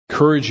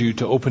encourage you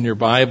to open your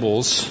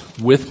Bibles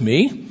with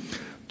me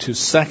to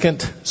 2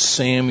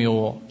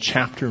 Samuel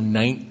chapter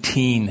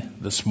 19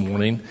 this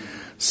morning.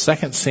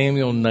 2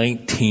 Samuel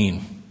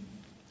 19.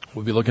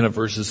 We'll be looking at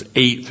verses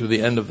 8 through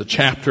the end of the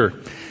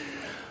chapter.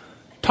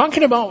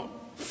 Talking about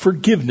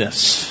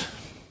forgiveness.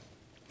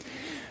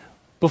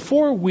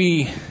 Before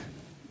we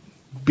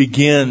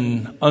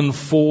begin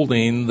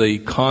unfolding the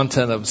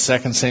content of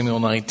 2 Samuel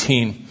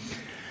 19,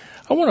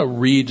 I want to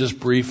read just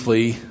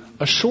briefly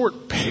a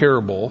short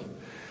parable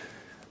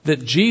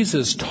that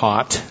Jesus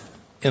taught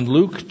in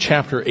Luke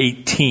chapter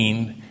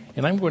 18,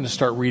 and I'm going to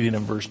start reading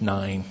in verse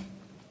 9.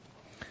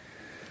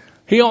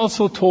 He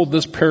also told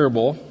this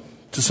parable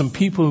to some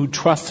people who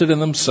trusted in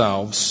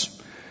themselves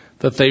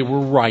that they were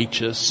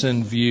righteous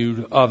and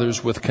viewed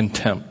others with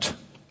contempt.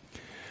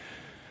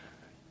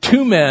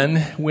 2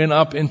 men went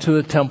up into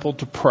the temple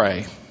to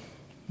pray,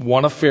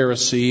 one a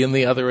Pharisee and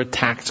the other a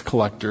tax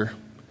collector.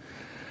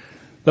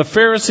 The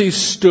Pharisee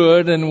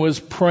stood and was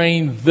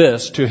praying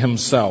this to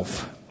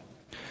himself: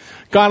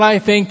 God, I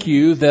thank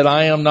you that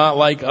I am not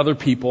like other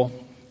people,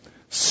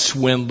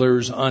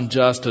 swindlers,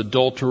 unjust,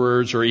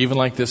 adulterers, or even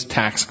like this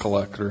tax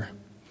collector.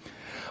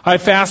 I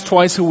fast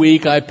twice a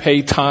week. I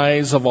pay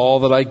tithes of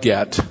all that I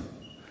get.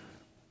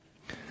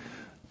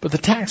 But the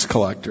tax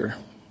collector,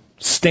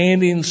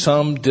 standing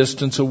some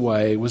distance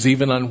away, was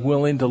even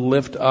unwilling to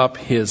lift up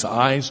his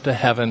eyes to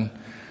heaven,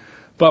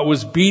 but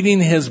was beating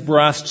his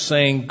breast,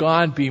 saying,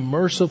 God, be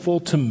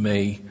merciful to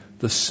me,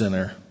 the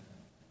sinner.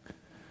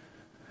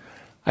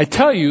 I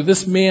tell you,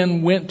 this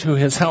man went to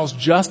his house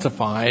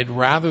justified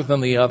rather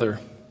than the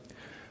other.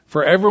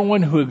 For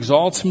everyone who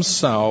exalts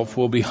himself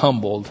will be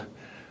humbled,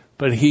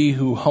 but he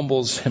who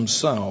humbles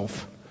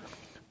himself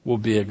will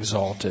be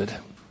exalted.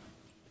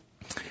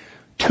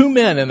 2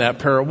 men in that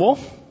parable.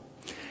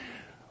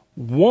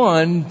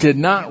 One did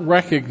not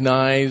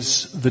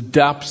recognize the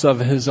depths of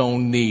his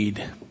own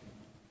need.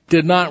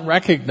 Did not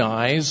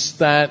recognize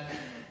that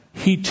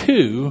he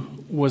too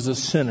was a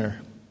sinner.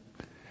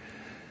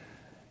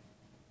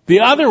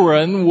 The other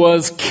one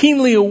was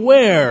keenly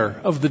aware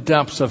of the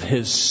depths of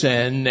his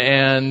sin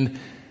and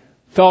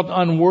felt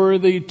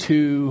unworthy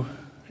to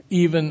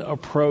even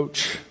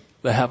approach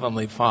the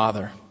Heavenly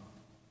Father.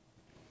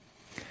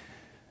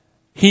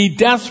 He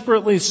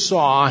desperately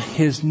saw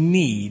his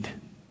need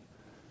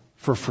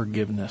for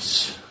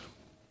forgiveness.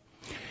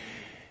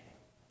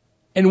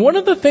 And one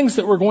of the things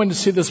that we're going to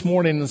see this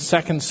morning in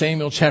 2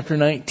 Samuel chapter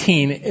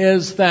 19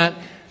 is that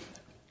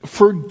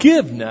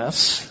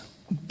forgiveness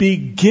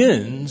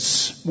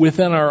begins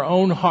within our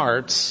own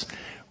hearts,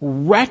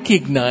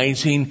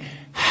 recognizing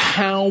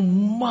how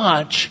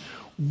much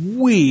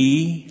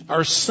we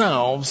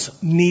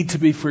ourselves need to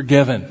be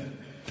forgiven.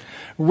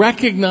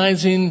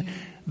 Recognizing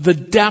the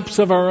depths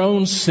of our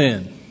own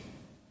sin.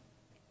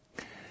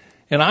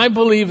 And I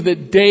believe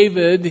that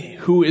David,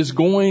 who is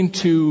going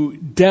to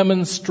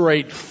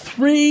demonstrate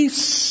 3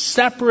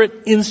 separate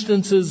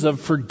instances of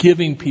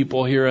forgiving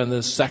people here in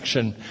this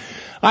section,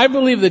 I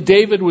believe that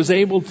David was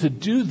able to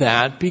do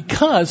that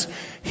because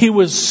he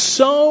was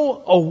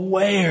so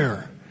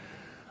aware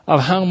of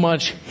how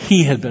much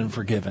he had been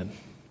forgiven.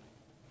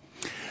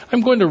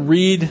 I'm going to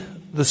read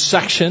the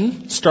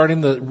section,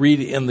 starting to read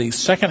in the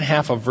second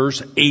half of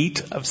verse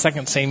 8 of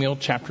 2 Samuel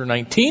chapter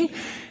 19.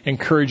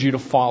 Encourage you to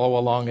follow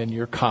along in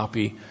your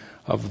copy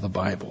of the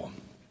Bible.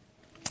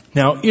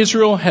 Now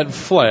Israel had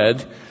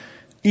fled,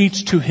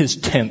 each to his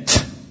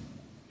tent.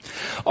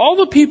 All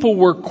the people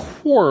were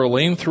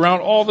quarreling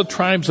throughout all the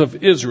tribes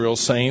of Israel,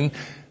 saying,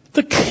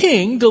 the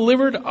king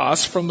delivered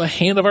us from the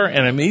hand of our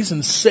enemies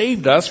and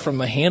saved us from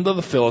the hand of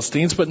the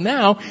Philistines, but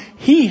now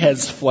he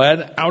has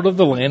fled out of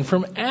the land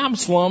from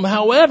Absalom.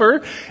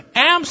 However,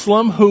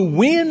 Absalom, who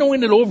we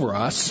anointed over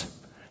us,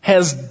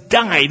 has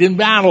died in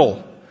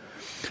battle.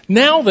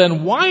 Now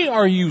then, why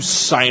are you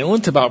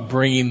silent about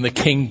bringing the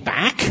king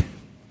back?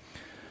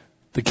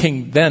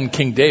 King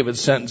David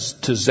sent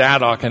to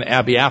Zadok and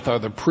Abiathar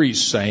the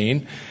priests,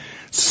 saying,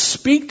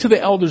 speak to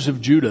the elders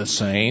of Judah,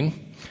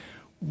 saying,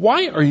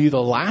 why are you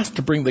the last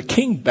to bring the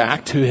king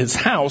back to his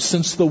house,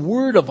 since the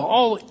word of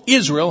all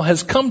Israel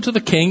has come to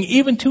the king,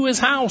 even to his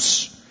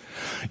house?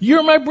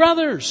 You're my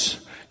brothers.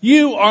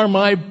 You are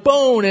my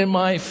bone and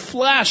my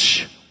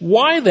flesh.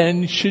 Why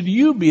then should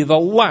you be the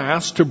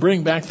last to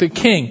bring back the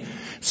king?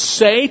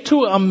 Say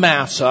to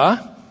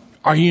Amasa,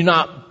 are you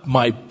not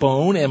my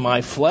bone and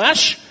my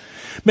flesh?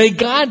 May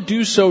God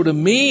do so to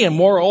me and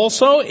more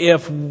also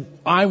if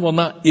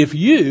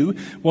you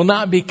will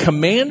not be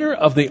commander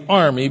of the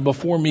army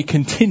before me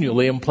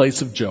continually in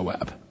place of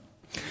Joab.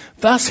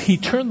 Thus he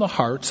turned the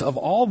hearts of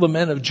all the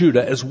men of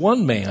Judah as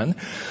one man,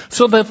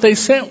 so that they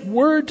sent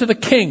word to the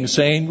king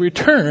saying,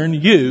 return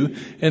you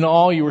and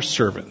all your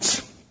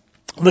servants.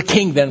 The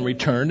king then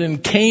returned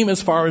and came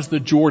as far as the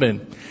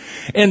Jordan.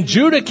 And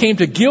Judah came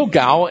to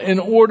Gilgal in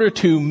order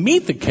to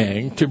meet the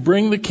king, to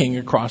bring the king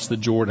across the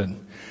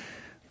Jordan.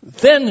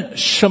 Then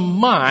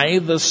Shammai,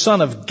 the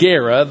son of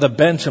Gera, the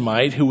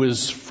Benjamite, who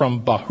was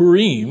from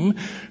Bahurim,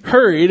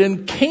 hurried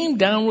and came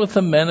down with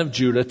the men of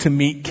Judah to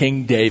meet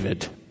King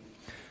David.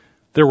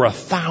 There were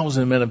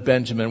 1,000 men of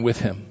Benjamin with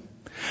him,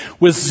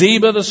 with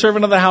Ziba, the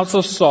servant of the house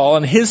of Saul,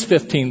 and his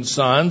 15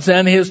 sons,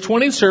 and his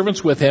 20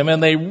 servants with him,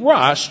 and they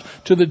rushed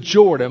to the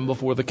Jordan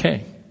before the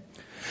king.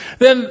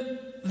 Then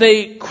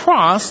they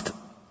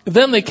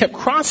kept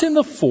crossing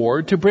the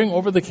ford to bring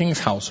over the king's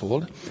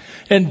household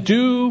and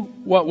do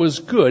what was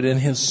good in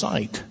his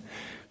sight.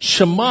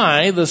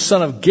 Shammai, the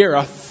son of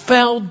Gera,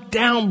 fell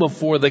down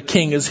before the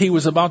king as he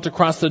was about to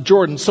cross the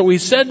Jordan. So he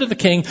said to the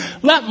king,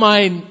 Let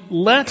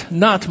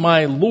not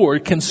my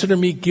lord consider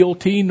me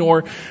guilty,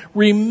 nor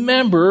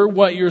remember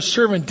what your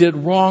servant did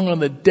wrong on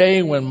the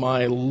day when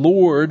my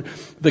lord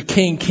the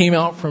king came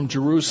out from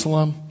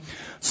Jerusalem,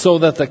 so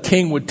that the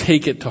king would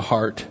take it to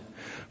heart.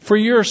 For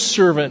your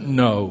servant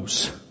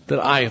knows that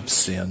I have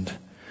sinned.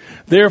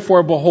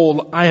 Therefore,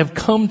 behold, I have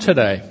come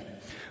today,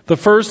 the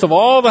first of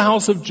all the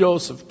house of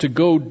Joseph, to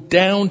go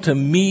down to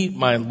meet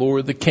my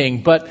lord the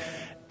king. But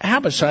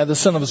Abishai, the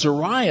son of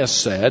Zeruiah,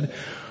 said,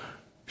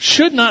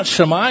 Should not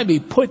Shammai be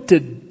put to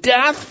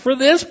death for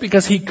this,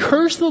 because he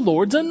cursed the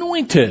Lord's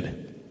anointed?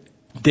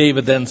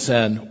 David then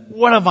said,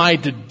 What have I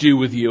to do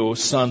with you, O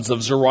sons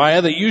of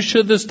Zeruiah, that you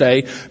should this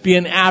day be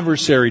an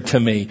adversary to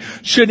me?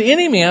 Should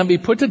any man be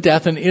put to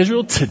death in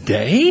Israel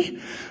today?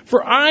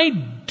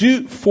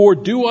 For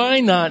do I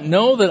not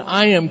know that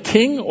I am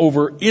king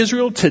over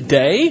Israel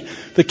today?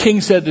 The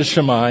king said to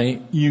Shammai,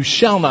 You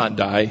shall not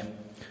die.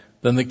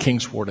 Then the king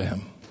swore to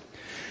him.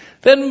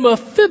 Then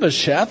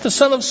Mephibosheth, the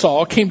son of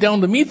Saul, came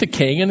down to meet the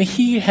king, and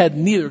he had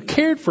neither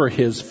cared for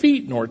his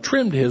feet, nor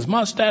trimmed his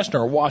mustache,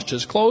 nor washed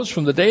his clothes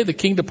from the day the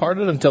king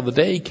departed until the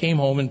day he came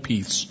home in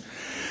peace.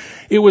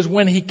 It was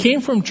when he came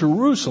from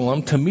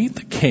Jerusalem to meet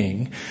the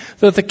king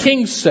that the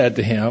king said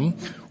to him,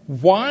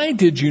 Why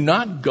did you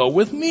not go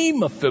with me,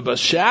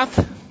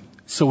 Mephibosheth?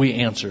 So he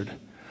answered,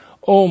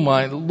 Oh,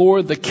 my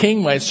lord, the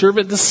king, my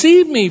servant,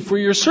 deceived me, for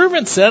your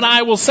servant said,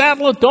 I will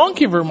saddle a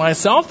donkey for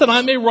myself, that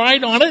I may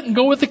ride on it and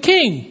go with the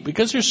king,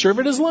 because your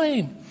servant is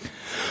lame.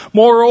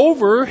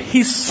 Moreover,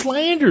 he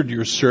slandered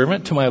your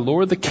servant to my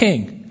lord the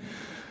king.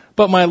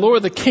 But my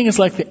lord the king is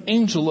like the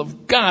angel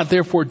of God,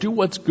 therefore do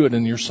what's good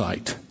in your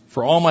sight.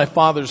 For all my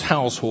father's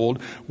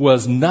household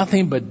was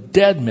nothing but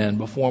dead men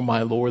before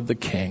my lord the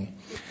king.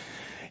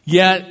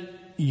 Yet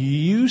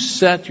you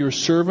set your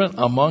servant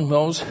among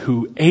those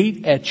who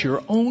ate at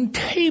your own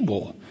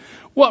table.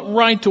 What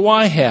right do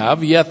I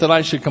have, yet that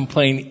I should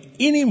complain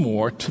any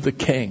more to the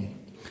king?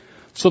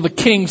 So the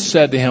king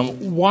said to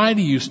him, Why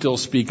do you still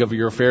speak of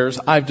your affairs?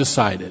 I've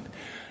decided.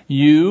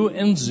 You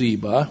and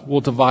Ziba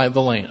will divide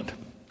the land.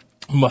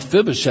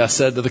 Mephibosheth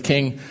said to the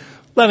king,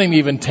 Let him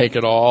even take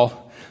it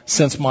all,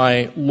 since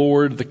my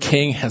lord the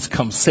king has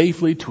come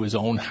safely to his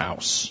own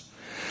house.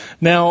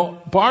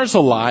 Now,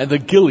 Barzillai, the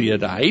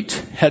Gileadite,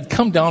 had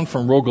come down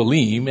from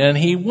Rogelim, and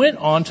he went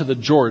on to the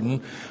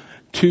Jordan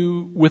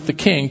with the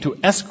king to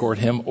escort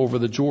him over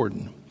the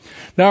Jordan.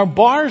 Now,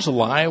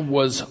 Barzillai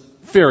was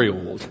very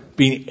old,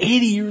 being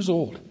 80 years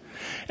old,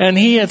 and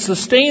he had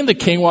sustained the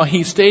king while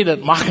he stayed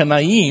at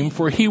Machanaim,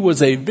 for he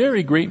was a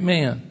very great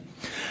man.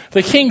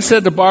 The king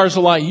said to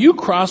Barzillai, You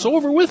cross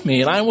over with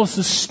me, and I will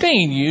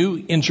sustain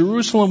you in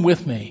Jerusalem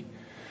with me.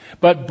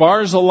 But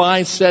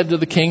Barzillai said to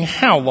the king,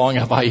 How long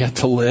have I yet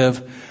to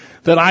live,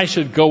 that I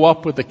should go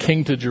up with the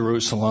king to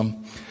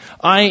Jerusalem?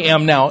 I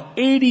am now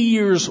 80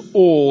 years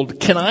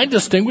old. Can I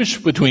distinguish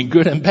between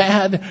good and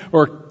bad?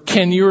 Or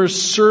can your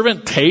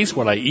servant taste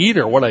what I eat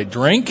or what I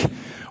drink?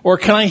 Or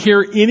can I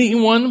hear any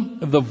more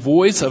the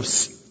voice of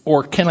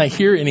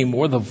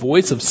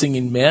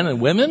singing men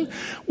and women?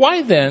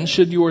 Why then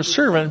should your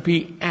servant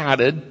be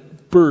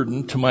added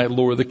burden to my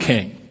lord the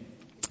king?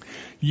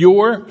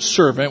 Your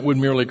servant would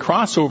merely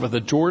cross over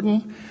the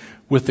Jordan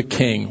with the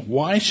king.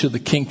 Why should the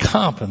king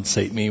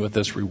compensate me with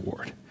this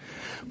reward?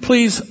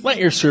 Please let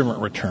your servant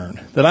return,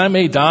 that I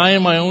may die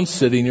in my own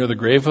city near the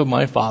grave of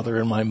my father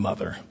and my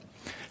mother.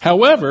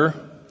 However,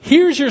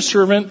 here's your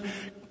servant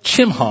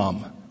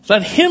Chimham.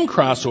 Let him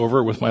cross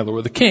over with my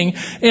lord the king,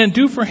 and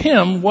do for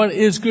him what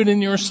is good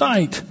in your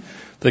sight.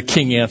 The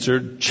king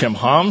answered,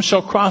 Chimham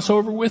shall cross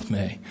over with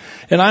me,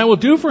 and I will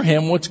do for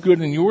him what's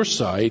good in your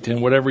sight, and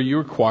whatever you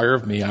require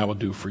of me I will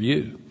do for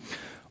you.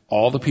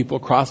 All the people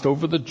crossed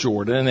over the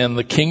Jordan, and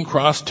the king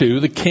crossed too.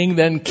 The king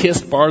then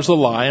kissed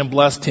Barzillai and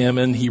blessed him,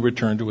 and he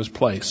returned to his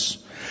place.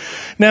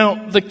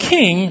 Now the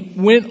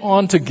king went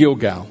on to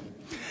Gilgal,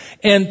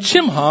 and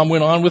Chimham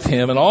went on with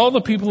him, and all the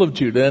people of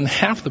Judah and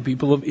half the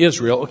people of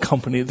Israel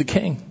accompanied the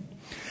king.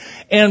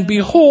 And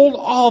behold,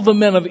 all the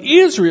men of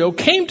Israel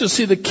came to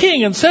see the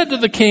king and said to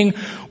the king,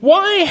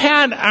 Why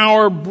had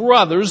our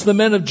brothers, the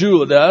men of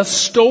Judah,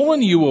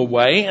 stolen you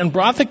away and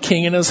brought the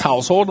king and his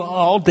household and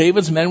all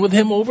David's men with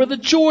him over the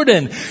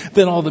Jordan?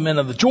 Then all the men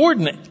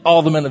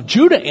of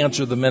Judah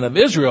answered the men of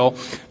Israel,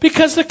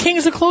 Because the king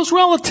is a close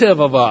relative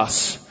of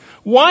us.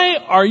 Why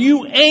are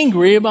you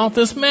angry about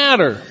this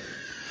matter?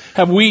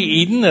 Have we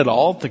eaten at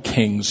all at the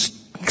king's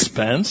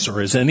expense,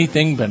 or has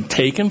anything been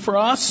taken for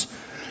us?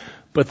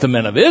 But the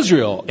men of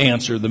Israel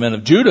answered the men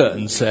of Judah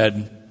and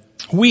said,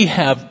 We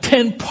have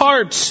 10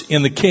 parts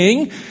in the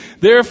king.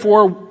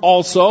 Therefore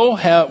also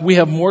we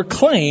have more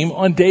claim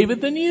on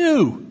David than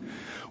you.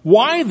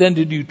 Why then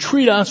did you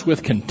treat us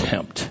with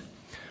contempt?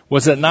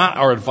 Was it not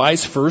our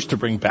advice first to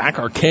bring back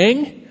our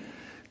king?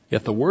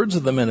 Yet the words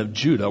of the men of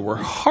Judah were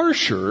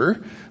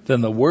harsher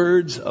than the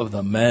words of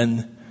the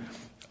men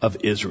of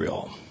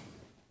Israel.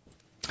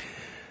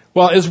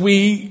 Well, as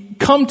we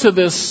come to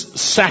this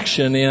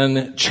section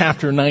in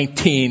chapter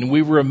 19,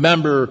 we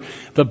remember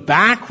the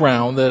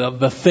background of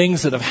the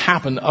things that have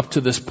happened up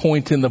to this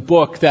point in the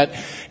book, that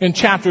in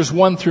chapters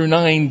 1 through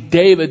 9,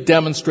 David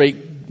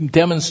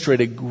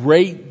demonstrated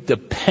great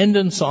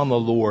dependence on the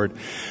Lord.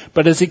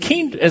 But as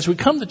we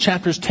come to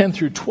chapters 10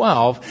 through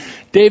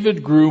 12,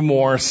 David grew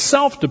more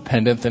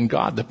self-dependent than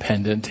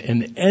God-dependent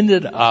and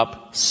ended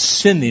up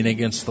sinning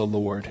against the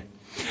Lord.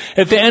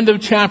 At the end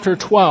of chapter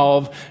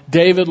 12,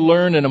 David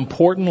learned an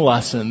important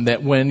lesson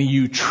that when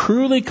you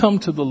truly come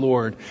to the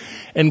Lord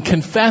and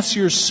confess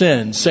your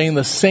sin, saying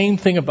the same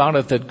thing about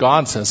it that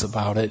God says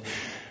about it,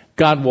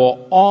 God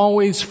will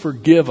always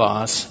forgive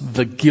us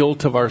the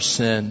guilt of our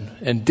sin.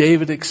 And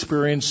David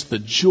experienced the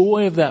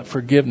joy of that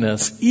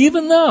forgiveness,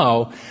 even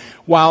though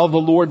while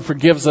the Lord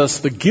forgives us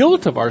the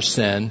guilt of our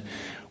sin,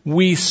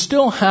 we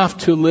still have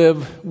to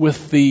live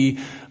with the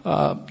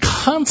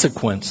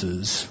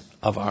consequences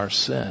of our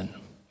sin.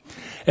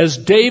 As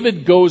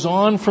David goes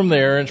on from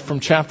there,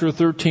 from chapter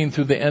 13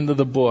 through the end of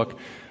the book,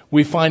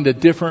 we find a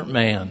different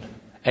man,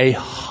 a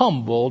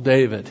humble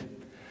David.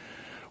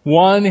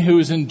 One who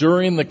is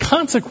enduring the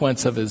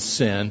consequence of his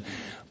sin,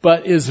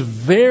 but is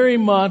very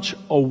much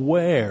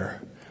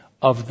aware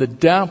of the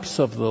depths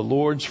of the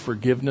Lord's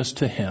forgiveness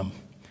to him,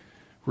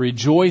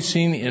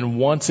 rejoicing in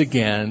once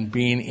again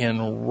being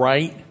in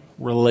right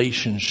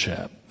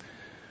relationship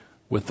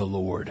with the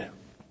Lord.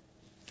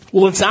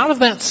 Well, it's out of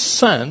that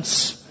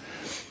sense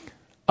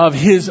of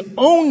his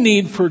own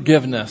need for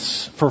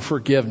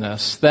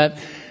forgiveness that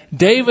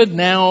David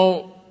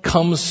now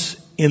comes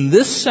in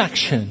this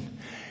section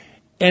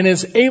and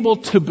is able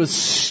to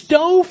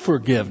bestow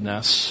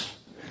forgiveness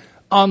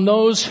on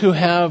those who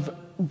have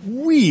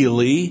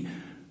really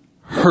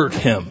hurt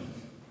him.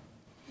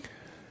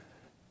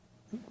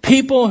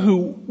 People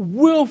who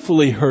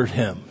willfully hurt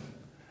him.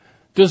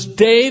 Does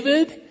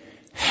David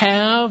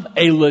have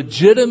a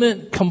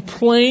legitimate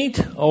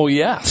complaint? Oh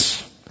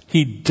yes,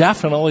 he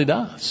definitely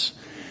does.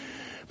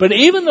 But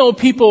even though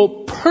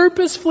people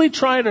purposefully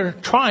tried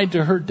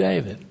to hurt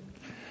David,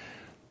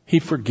 he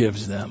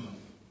forgives them.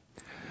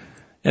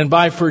 And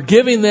by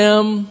forgiving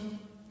them,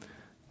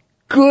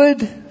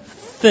 good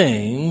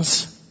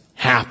things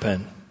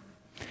happen.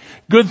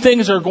 Good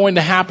things are going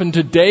to happen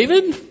to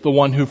David, the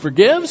one who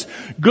forgives.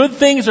 Good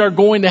things are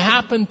going to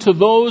happen to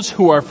those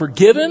who are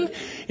forgiven.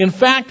 In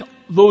fact,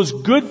 those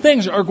good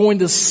things are going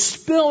to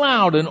spill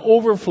out and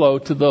overflow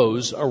to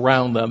those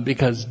around them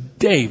because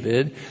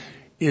David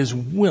is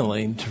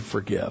willing to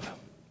forgive.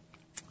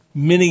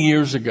 Many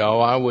years ago,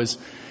 I was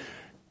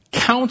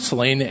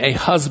counseling a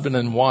husband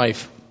and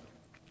wife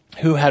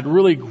who had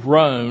really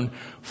grown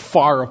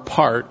far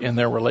apart in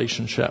their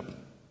relationship.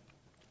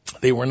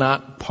 They were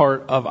not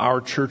part of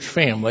our church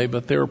family,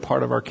 but they were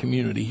part of our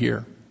community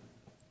here.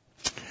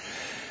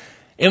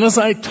 And as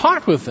I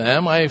talked with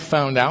them, I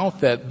found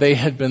out that they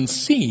had been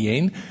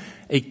seeing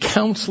a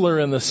counselor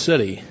in the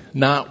city,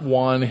 not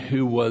one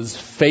who was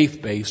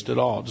faith-based at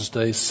all, just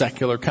a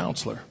secular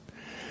counselor.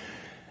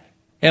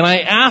 And I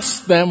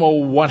asked them,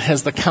 well, what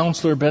has the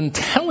counselor been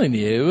telling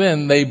you?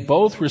 And they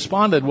both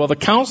responded, well, the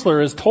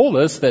counselor has told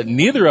us that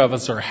neither of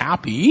us are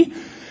happy,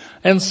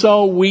 and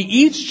so we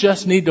each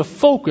just need to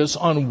focus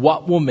on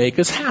what will make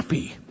us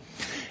happy.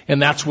 And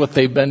that's what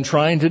they've been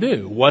trying to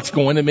do. What's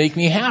going to make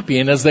me happy?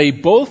 And as they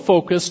both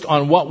focused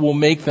on what will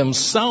make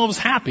themselves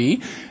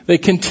happy, they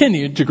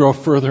continued to grow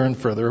further and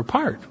further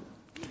apart.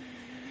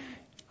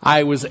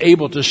 I was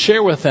able to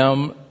share with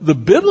them the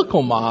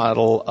biblical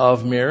model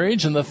of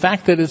marriage and the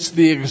fact that it's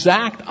the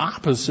exact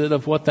opposite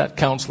of what that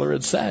counselor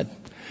had said.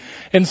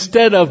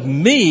 Instead of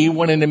me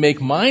wanting to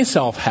make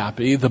myself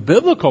happy, the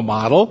biblical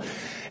model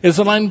is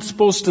that I'm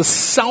supposed to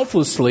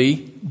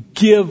selflessly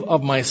give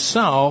of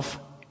myself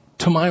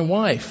to my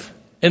wife.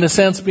 In a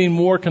sense, being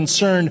more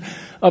concerned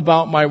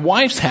about my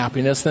wife's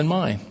happiness than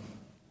mine.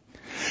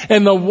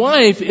 And the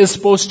wife is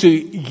supposed to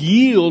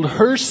yield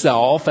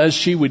herself as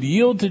she would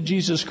yield to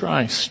Jesus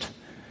Christ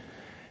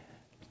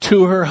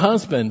to her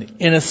husband.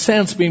 In a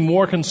sense, being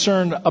more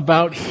concerned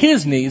about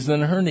his needs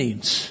than her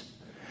needs.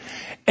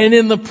 And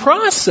in the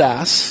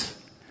process,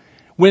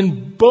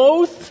 when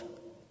both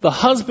the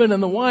husband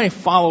and the wife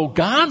follow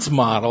God's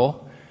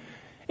model,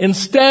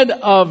 instead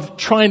of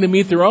trying to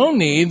meet their own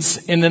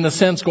needs and in a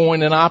sense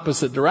going in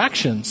opposite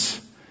directions,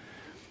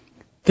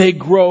 they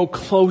grow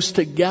close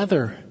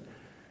together.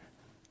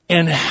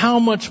 And how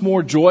much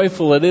more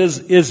joyful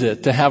is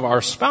it to have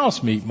our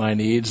spouse meet my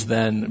needs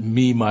than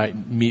me might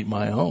meet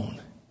my own?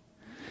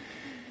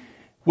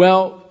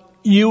 Well,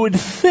 you would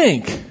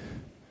think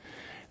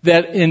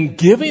that in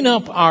giving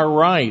up our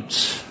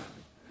rights,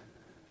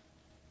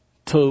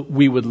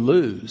 we would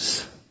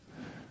lose.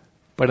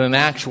 But in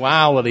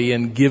actuality,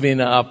 in giving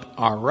up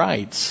our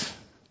rights,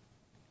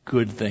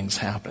 good things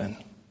happen.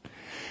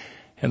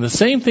 And the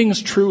same thing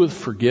is true with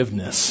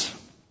forgiveness.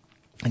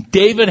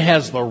 David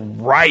has the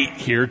right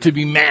here to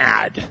be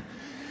mad.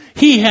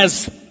 He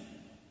has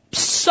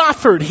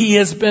suffered. He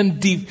has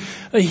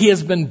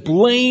been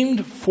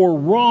blamed for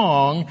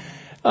wrong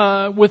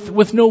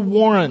with no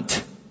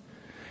warrant.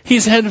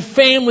 He's had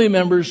family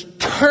members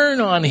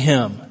turn on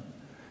him.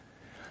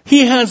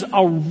 He has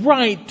a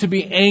right to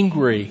be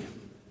angry.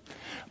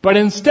 But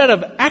instead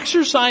of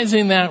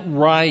exercising that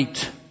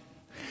right,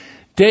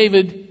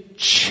 David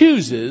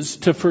chooses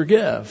to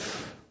forgive.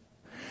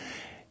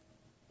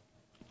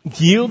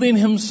 Yielding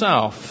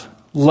himself,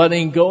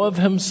 letting go of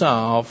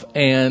himself,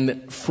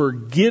 and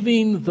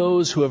forgiving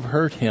those who have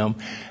hurt him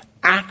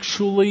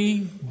actually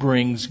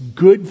brings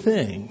good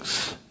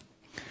things.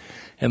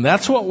 And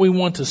that's what we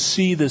want to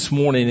see this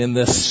morning in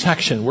this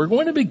section. We're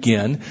going to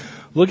begin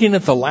looking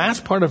at the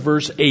last part of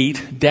verse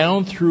 8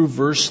 down through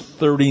verse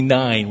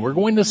 39. We're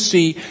going to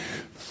see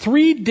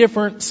 3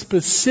 different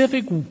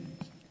specific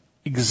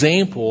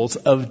examples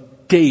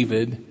of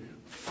David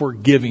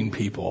forgiving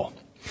people.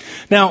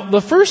 Now,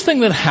 the first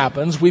thing that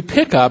happens, we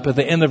pick up at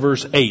the end of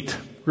verse 8.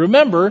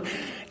 Remember,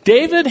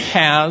 David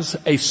has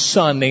a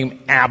son named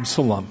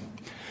Absalom,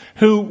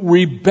 who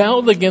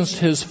rebelled against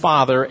his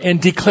father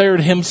and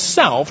declared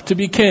himself to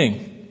be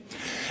king.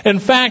 In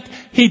fact,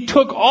 he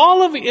took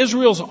all of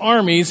Israel's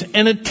armies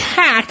and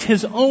attacked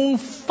his own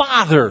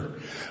father,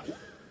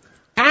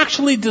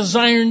 actually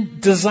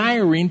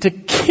desiring to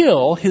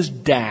kill his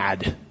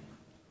dad.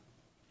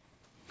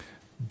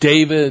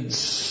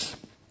 David's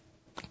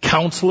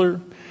counselor,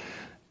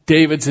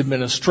 David's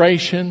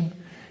administration,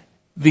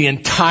 the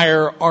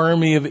entire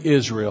army of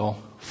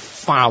Israel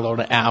followed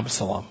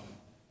Absalom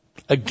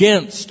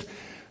against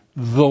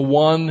the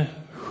one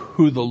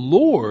who the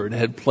Lord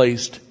had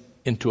placed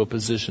into a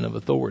position of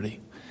authority.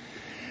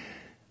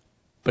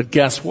 But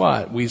guess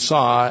what? We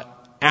saw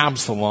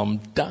Absalom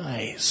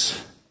dies.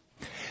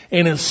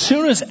 And as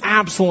soon as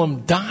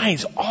Absalom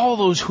dies, all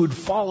those who had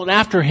followed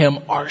after him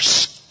are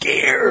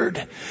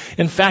scared.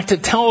 In fact,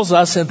 it tells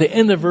us at the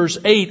end of verse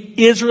 8,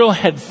 Israel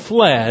had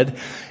fled,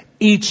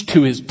 each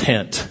to his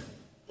tent.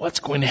 What's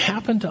going to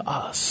happen to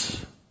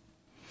us?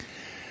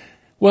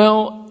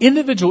 Well,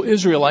 individual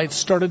Israelites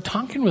started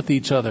talking with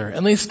each other,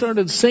 and they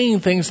started saying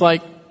things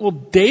like, well,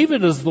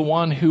 David is the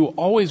one who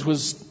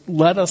always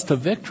led us to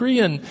victory,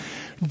 and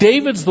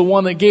David's the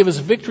one that gave us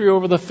victory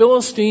over the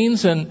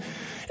Philistines, and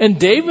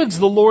David's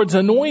the Lord's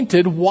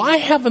anointed. Why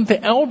haven't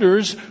the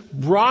elders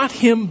brought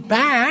him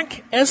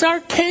back as our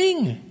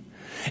king?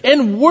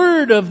 And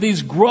word of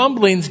these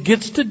grumblings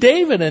gets to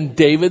David, and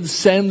David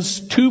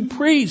sends 2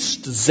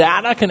 priests,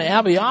 Zadok and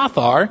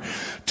Abiathar,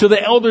 to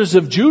the elders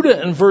of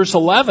Judah in verse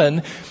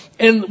 11,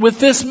 and with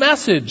this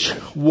message: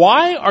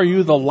 why are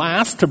you the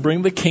last to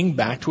bring the king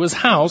back to his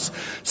house,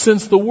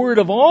 since the word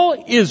of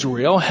all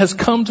Israel has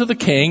come to the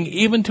king,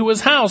 even to his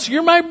house?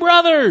 You're my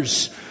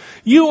brothers.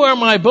 You are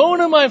my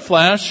bone and my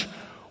flesh.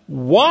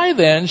 Why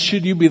then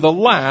should you be the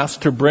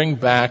last to bring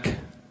back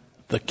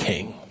the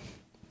king?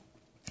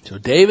 So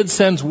David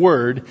sends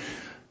word,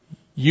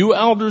 you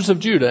elders of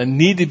Judah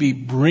need to be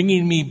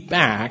bringing me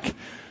back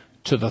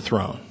to the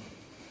throne.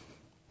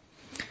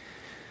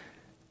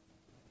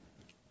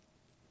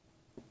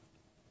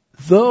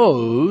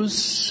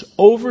 Those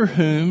over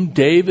whom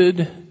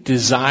David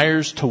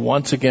desires to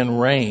once again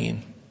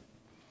reign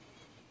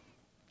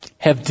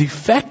have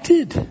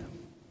defected.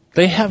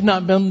 They have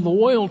not been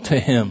loyal to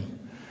him.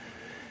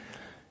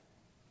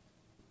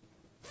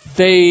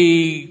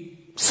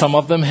 Some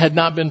of them had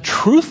not been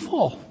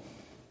truthful.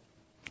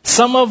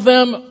 Some of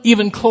them,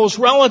 even close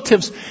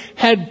relatives,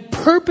 had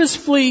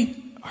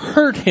purposefully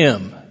hurt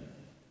him.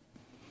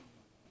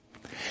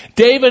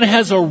 David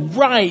has a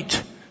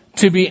right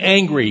to be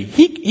angry.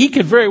 He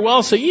could very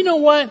well say, you know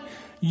what?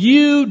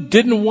 You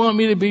didn't want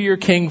me to be your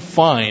king.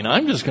 Fine.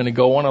 I'm just going to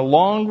go on a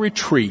long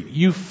retreat.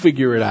 You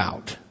figure it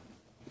out.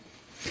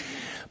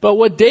 But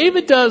what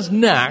David does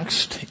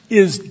next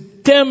is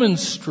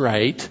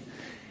demonstrate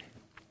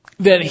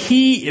that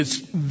he is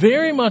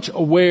very much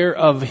aware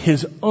of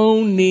his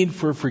own need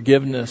for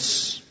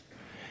forgiveness.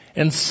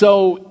 And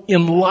so,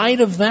 in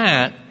light of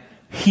that,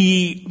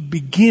 he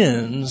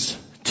begins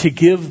to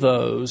forgive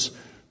those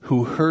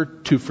who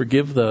hurt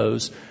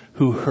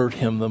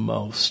him the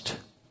most.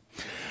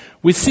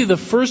 We see the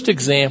first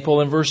example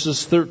in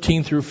verses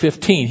 13 through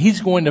 15. He's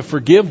going to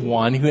forgive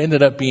one who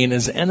ended up being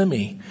his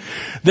enemy.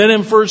 Then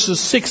in verses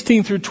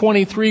 16 through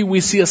 23, we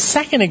see a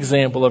second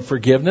example of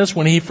forgiveness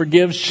when he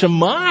forgives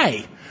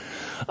Shimei,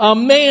 a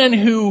man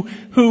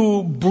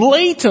who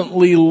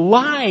blatantly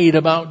lied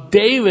about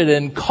David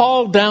and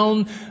called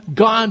down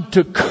God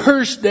to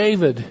curse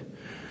David.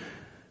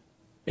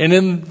 And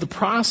in the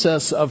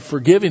process of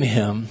forgiving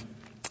him,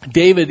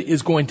 David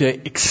is going to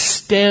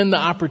extend the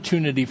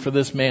opportunity for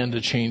this man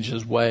to change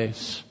his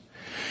ways.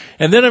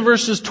 And then in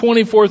verses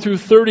 24 through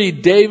 30,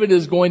 David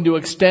is going to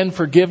extend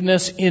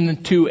forgiveness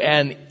into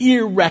an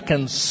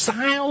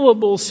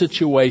irreconcilable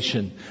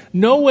situation.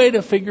 No way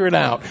to figure it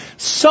out.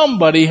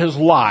 Somebody has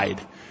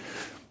lied.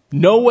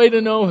 No way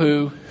to know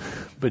who,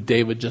 but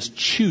David just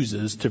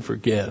chooses to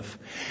forgive.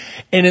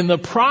 And in the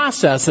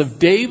process of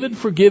David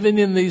forgiving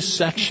in these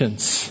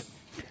sections,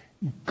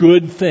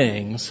 good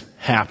things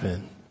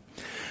happen.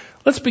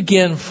 Let's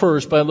begin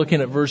first by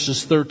looking at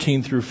verses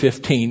 13 through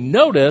 15.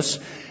 Notice,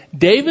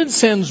 David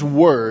sends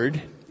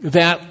word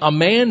that a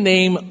man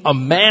named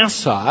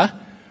Amasa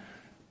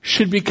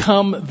should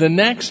become the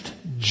next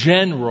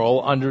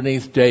general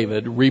underneath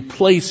David,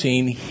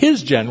 replacing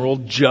his general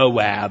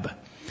Joab.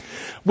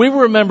 We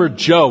remember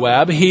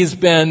Joab. He's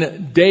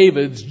been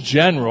David's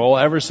general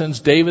ever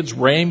since David's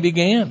reign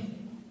began.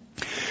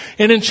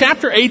 And in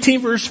chapter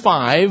 18, verse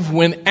 5,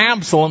 when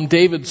Absalom,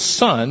 David's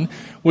son,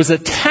 was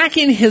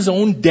attacking his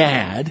own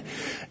dad,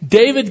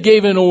 David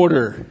gave an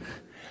order: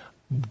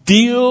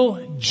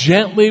 deal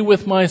gently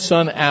with my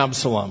son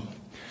Absalom.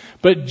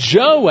 But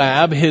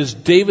Joab,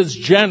 David's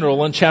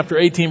general, in chapter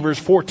 18, verse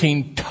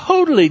 14,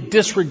 totally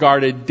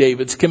disregarded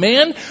David's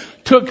command,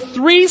 took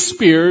 3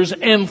 spears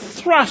and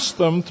thrust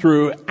them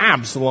through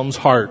Absalom's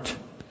heart.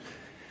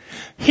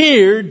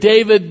 Here,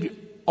 David,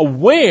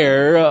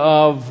 aware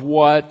of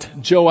what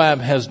Joab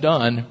has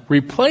done,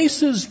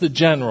 replaces the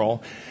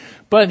general,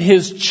 but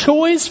his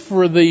choice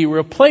for the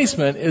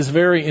replacement is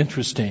very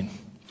interesting.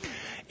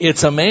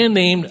 It's a man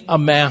named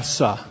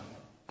Amasa.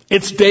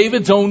 It's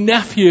David's own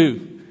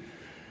nephew.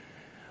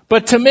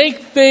 But to make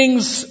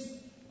things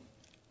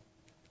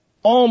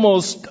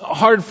almost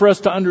hard for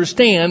us to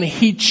understand,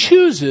 he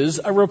chooses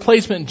a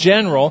replacement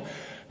general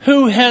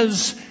who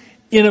has,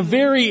 in a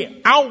very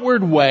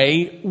outward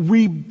way,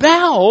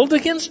 rebelled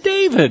against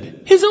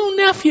David, his own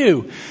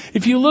nephew.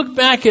 If you look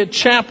back at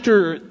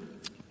chapter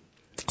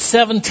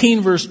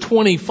 17, verse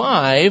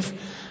 25,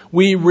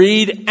 we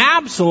read,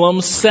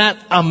 Absalom set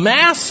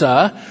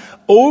Amasa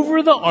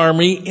over the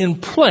army in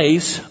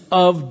place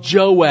of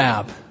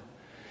Joab.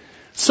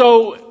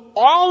 So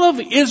all of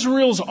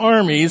Israel's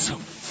armies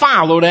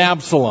followed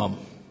Absalom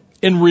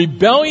in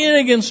rebellion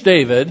against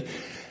David.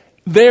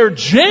 Their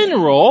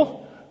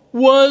general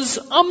was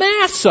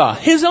Amasa,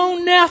 his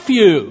own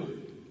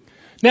nephew.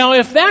 Now,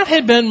 if that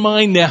had been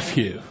my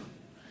nephew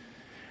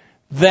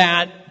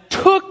that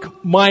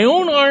took my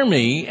own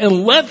army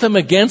and led them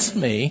against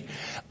me,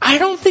 I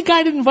don't think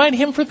I'd invite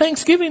him for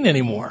Thanksgiving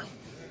anymore.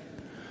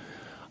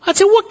 I'd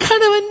say, what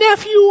kind of a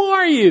nephew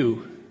are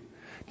you?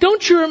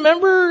 Don't you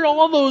remember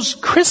all those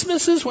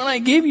Christmases when I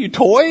gave you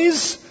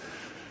toys?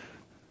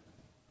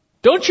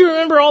 Don't you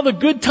remember all the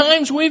good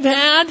times we've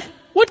had?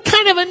 What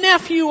kind of a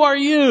nephew are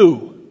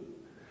you?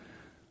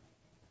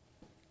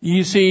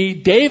 You see,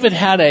 David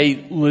had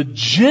a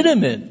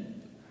legitimate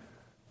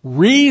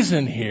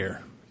reason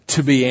here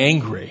to be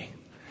angry.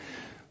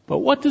 But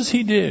what does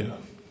he do?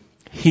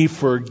 He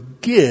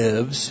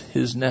forgives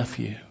his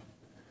nephew.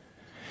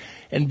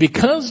 And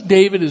because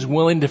David is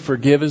willing to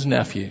forgive his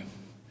nephew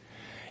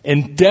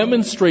and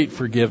demonstrate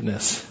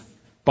forgiveness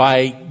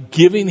by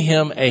giving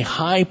him a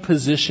high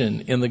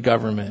position in the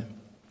government,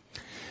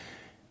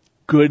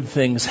 good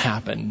things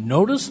happen.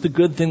 Notice the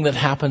good thing that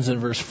happens in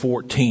verse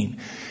 14.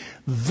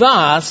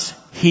 Thus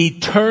he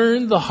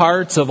turned the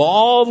hearts of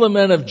all the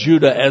men of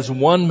Judah as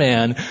one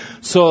man,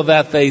 so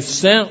that they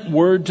sent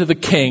word to the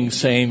king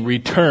saying,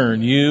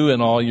 return, you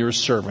and all your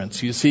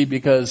servants. You see,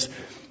 because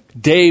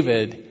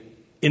David,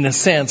 in a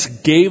sense,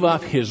 gave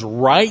up his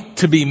right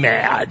to be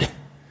mad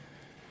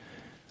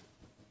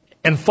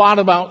and thought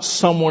about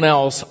someone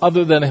else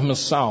other than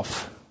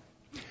himself,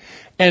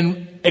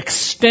 and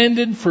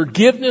extended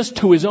forgiveness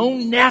to his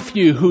own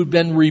nephew who'd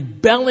been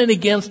rebelling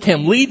against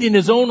him, leading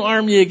his own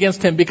army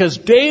against him, because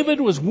David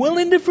was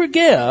willing to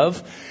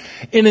forgive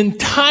an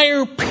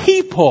entire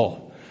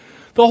people.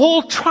 The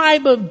whole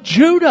tribe of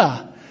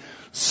Judah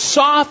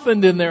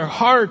softened in their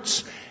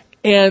hearts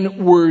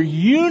and were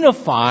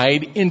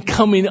unified in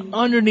coming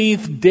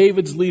underneath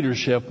David's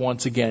leadership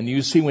once again.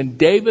 You see, when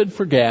David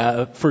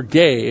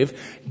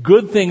forgave,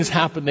 good things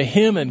happened to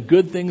him and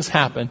good things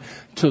happened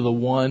to the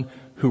one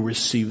who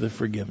received the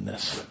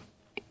forgiveness.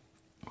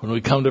 When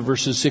we come to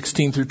verses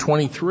 16 through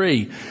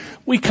 23,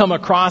 we come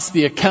across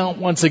the account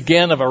once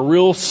again of a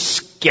real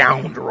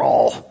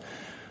scoundrel,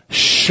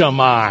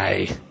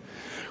 Shimei.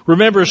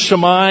 Remember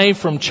Shimei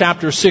from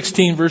chapter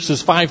 16,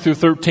 verses 5 through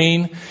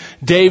 13?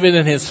 David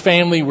and his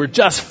family were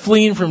just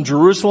fleeing from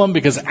Jerusalem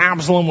because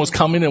Absalom was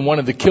coming and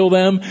wanted to kill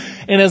them.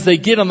 And as they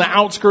get on the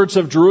outskirts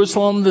of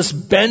Jerusalem, this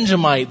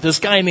Benjamite, this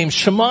guy named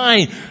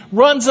Shimei,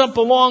 runs up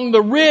along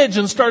the ridge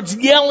and starts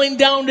yelling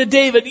down to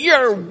David,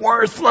 "You're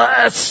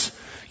worthless!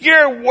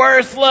 You're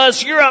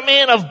worthless! You're a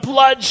man of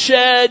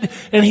bloodshed!"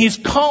 And he's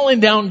calling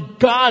down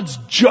God's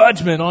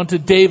judgment onto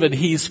David.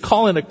 He's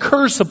calling a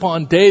curse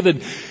upon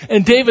David.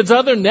 And David's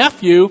other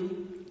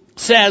nephew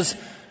says,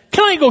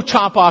 "Can I go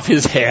chop off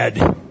his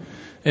head?"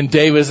 And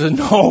David said,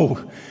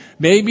 "No,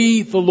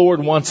 maybe the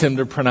Lord wants him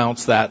to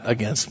pronounce that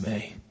against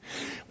me."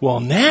 Well,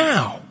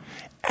 now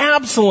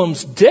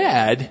Absalom's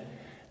dead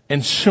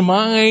and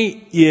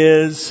Shimei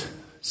is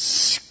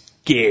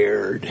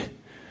scared.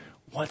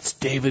 What's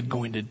David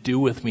going to do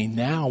with me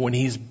now when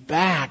he's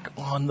back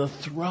on the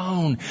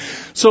throne?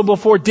 So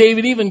before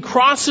David even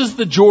crosses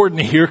the Jordan,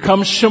 here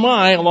comes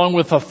Shimei along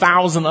with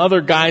 1,000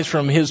 other guys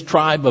from his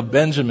tribe of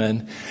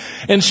Benjamin.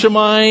 And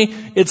Shimei,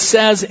 it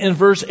says in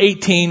verse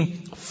 18,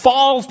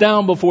 falls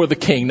down before the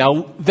king.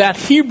 Now that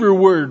Hebrew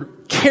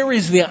word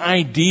carries the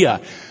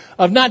idea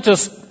of not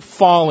just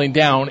falling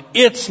down.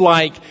 It's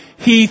like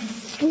he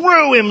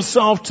threw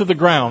himself to the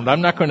ground.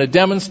 I'm not going to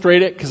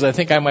demonstrate it because I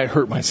think I might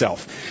hurt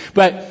myself.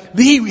 But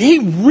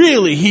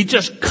he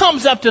just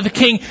comes up to the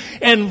king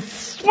and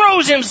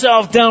throws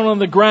himself down on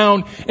the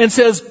ground and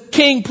says,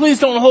 King, please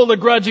don't hold a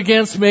grudge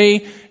against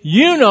me.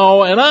 You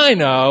know and I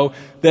know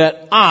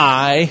that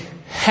I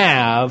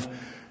have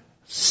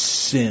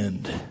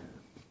sinned.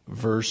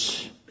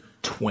 Verse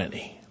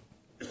 20.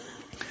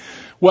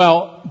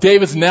 Well,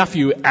 David's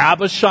nephew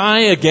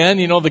Abishai, again,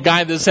 the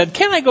guy that said,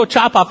 can I go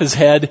chop off his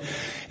head?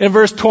 In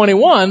verse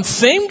 21,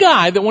 same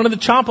guy that wanted to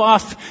chop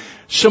off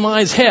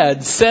Shimei's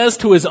head says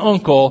to his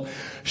uncle,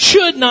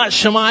 should not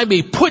Shimei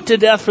be put to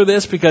death for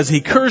this because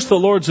he cursed the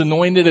Lord's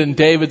anointed? And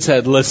David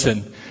said,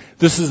 listen,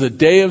 this is a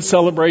day of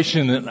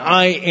celebration and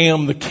I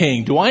am the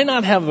king. Do I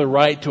not have the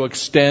right to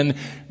extend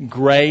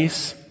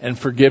grace and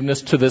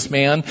forgiveness to this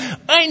man?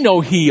 I know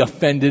he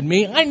offended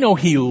me. I know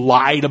he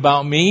lied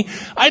about me.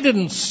 I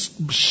didn't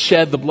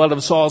shed the blood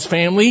of Saul's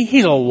family.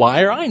 He's a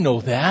liar. I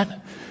know that.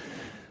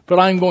 But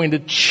I'm going to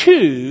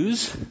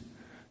choose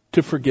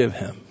to forgive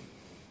him.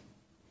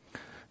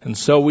 And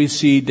so we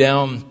see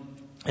down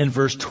in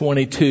verse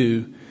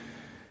 22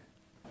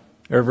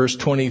 or verse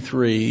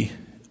 23,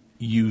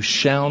 you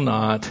shall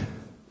not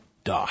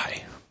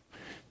die.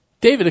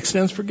 David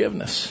extends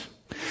forgiveness.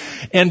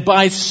 And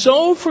by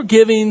so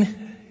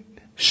forgiving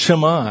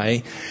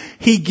Shimei,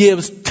 he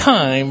gives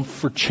time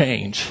for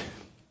change.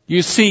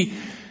 You see,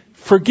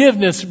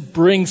 forgiveness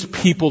brings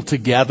people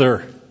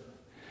together.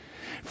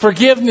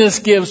 Forgiveness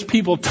gives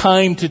people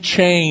time to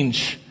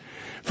change.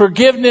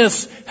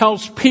 Forgiveness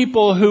helps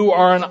people who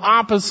are on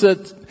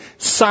opposite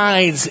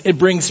sides. It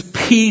brings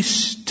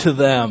peace to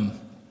them.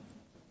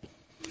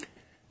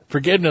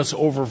 Forgiveness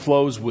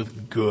overflows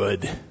with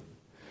good.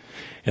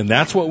 And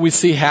that's what we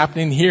see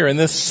happening here in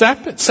this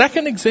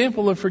second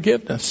example of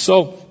forgiveness.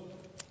 So,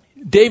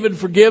 David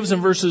forgives in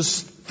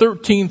verses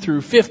 13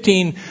 through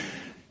 15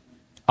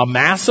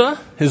 Amasa,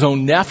 his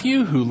own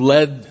nephew, who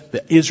led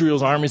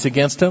Israel's armies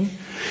against him.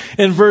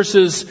 In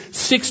verses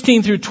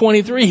 16 through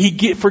 23,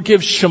 he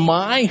forgives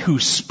Shimei, who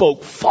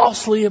spoke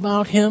falsely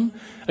about him,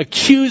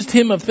 accused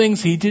him of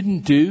things he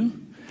didn't do.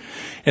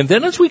 And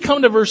then as we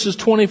come to verses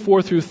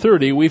 24 through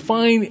 30, we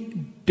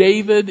find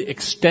David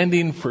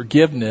extending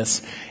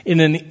forgiveness in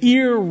an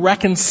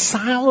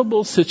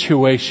irreconcilable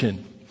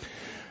situation.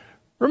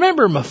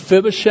 Remember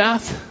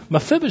Mephibosheth?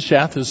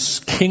 Mephibosheth is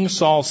King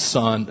Saul's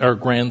son, or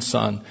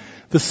grandson,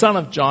 the son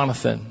of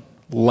Jonathan,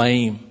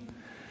 lame.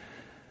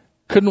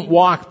 Couldn't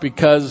walk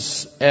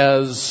because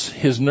as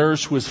his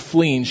nurse was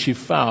fleeing, she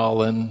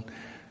fell and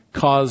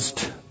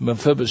caused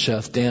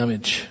Mephibosheth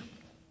damage.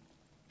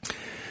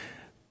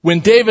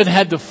 When David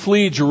had to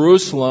flee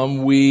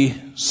Jerusalem, we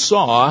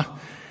saw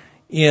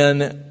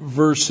in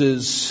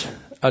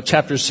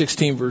chapter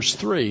 16, verse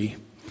 3,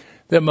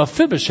 that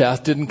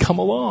Mephibosheth didn't come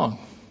along.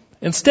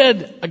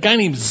 Instead, a guy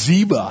named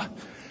Ziba,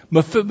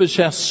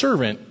 Mephibosheth's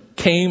servant,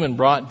 came and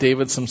brought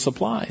David some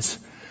supplies.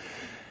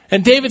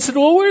 And David said,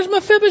 well, where's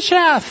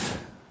Mephibosheth?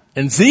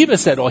 And Ziba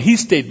said, well, he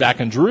stayed back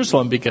in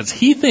Jerusalem because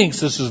he thinks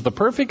this is the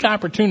perfect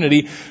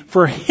opportunity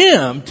for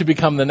him to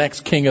become the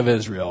next king of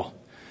Israel.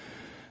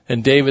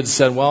 And David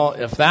said, well,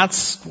 if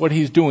that's what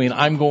he's doing,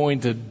 I'm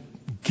going to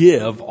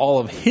give all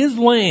of his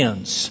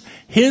lands,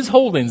 his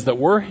holdings that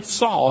were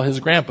Saul, his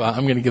grandpa,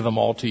 I'm going to give them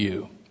all to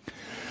you.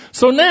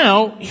 So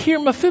now, here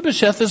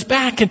Mephibosheth is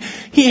back and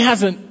he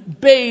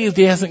hasn't bathed,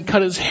 he hasn't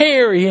cut his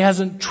hair, he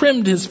hasn't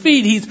trimmed his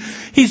feet,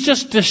 he's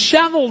just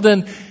disheveled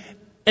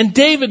and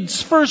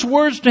David's first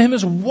words to him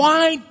is,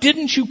 why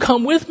didn't you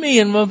come with me?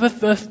 And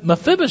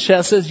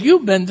Mephibosheth says,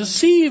 you've been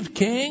deceived,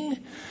 king.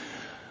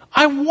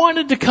 I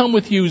wanted to come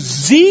with you.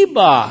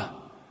 Ziba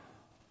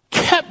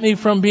kept me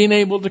from being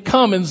able to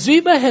come. And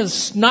Ziba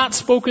has not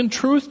spoken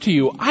truth to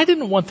you. I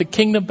didn't want the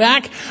kingdom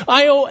back.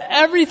 I owe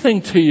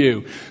everything to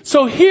you.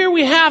 So here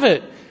we have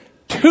it.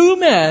 Two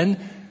men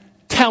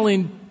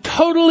telling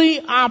totally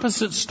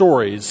opposite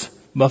stories.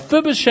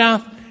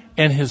 Mephibosheth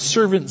and his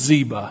servant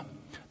Ziba.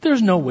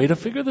 There's no way to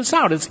figure this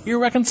out. It's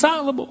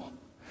irreconcilable.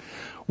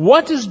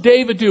 What does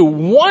David do?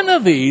 One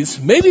of these,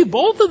 maybe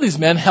both of these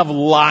men have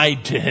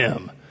lied to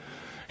him.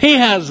 He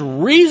has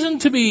reason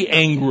to be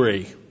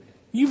angry.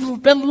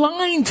 You've been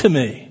lying to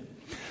me.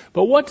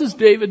 But what does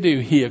David do?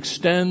 He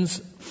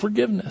extends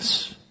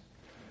forgiveness.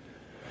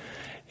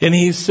 And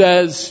he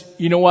says,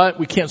 you know what?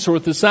 We can't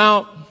sort this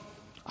out.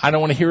 I don't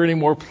want to hear any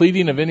more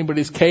pleading of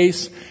anybody's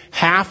case.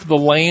 Half the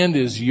land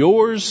is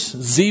yours,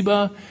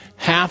 Ziba.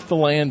 Half the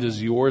land is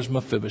yours,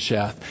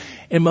 Mephibosheth.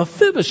 And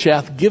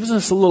Mephibosheth gives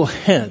us a little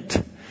hint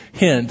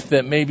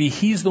that maybe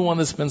he's the one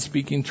that's been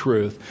speaking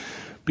truth.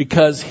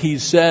 Because he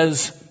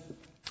says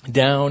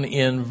down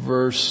in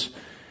verse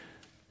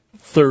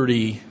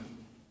 30,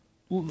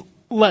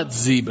 let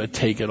Ziba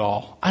take it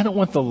all. I don't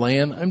want the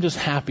land. I'm just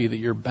happy that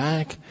you're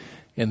back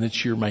and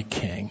that you're my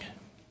king.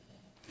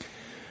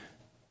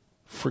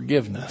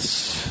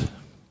 Forgiveness.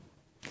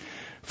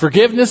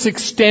 Forgiveness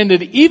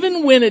extended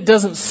even when it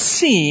doesn't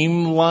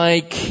seem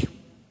like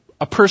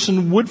a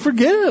person would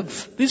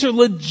forgive. These are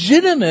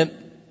legitimate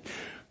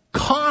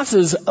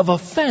causes of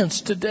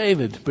offense to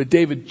David, but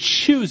David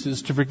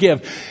chooses to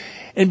forgive.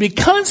 And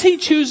because he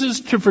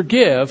chooses to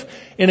forgive,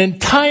 an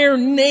entire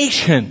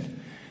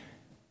nation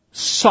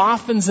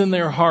softens in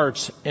their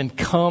hearts and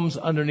comes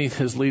underneath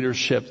his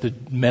leadership. The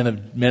men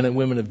and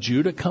women of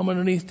Judah come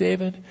underneath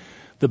David.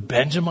 The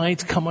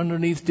Benjamites come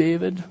underneath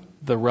David,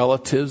 the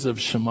relatives of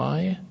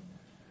Shimei.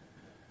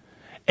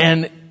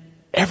 And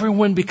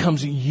everyone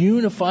becomes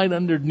unified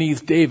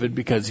underneath David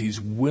because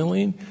he's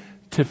willing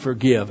to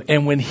forgive.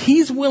 And when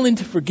he's willing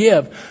to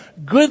forgive,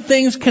 good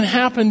things can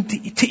happen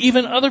to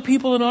even other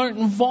people that aren't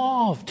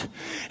involved.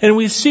 And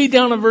we see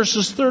down in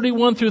verses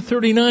 31 through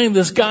 39,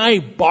 this guy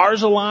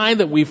Barzillai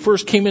that we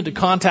first came into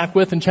contact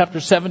with in chapter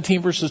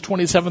 17, verses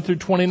 27 through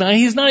 29,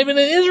 he's not even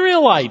an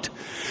Israelite.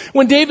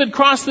 When David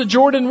crossed the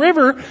Jordan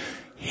River,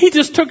 he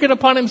just took it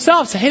upon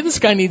himself. Said, hey, this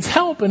guy needs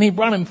help. And he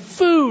brought him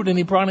food, and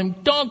he brought him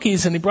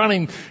donkeys, and he brought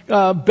him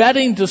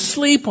bedding to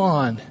sleep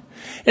on.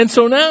 And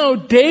so now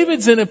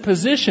David's in a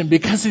position,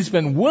 because he's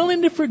been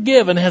willing to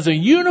forgive and has a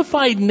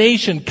unified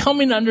nation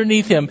coming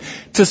underneath him,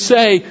 to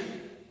say,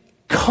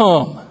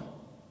 come,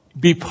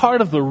 be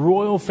part of the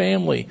royal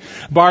family.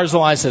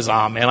 Barzillai says,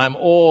 man, I'm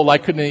old. I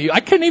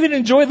couldn't even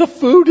enjoy the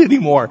food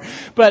anymore.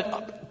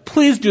 But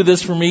please do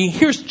this for me.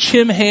 Here's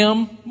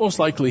Chimham, most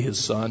likely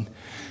his son.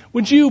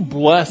 Would you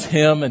bless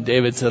him? And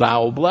David said, I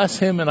will bless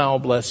him and I will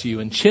bless you.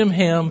 And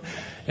Chimham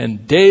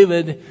and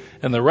David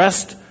and the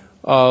rest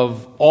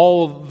of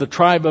all the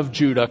tribe of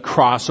Judah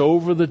cross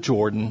over the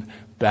Jordan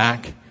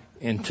back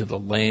into the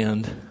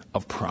land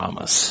of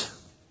promise.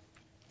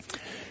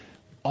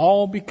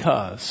 All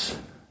because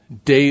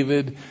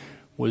David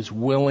was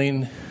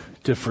willing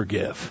to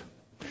forgive.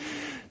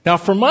 Now,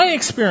 from my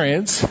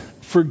experience,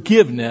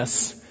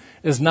 forgiveness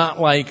is not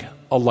like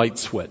a light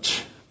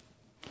switch.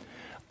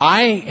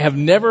 I have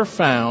never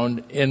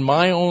found in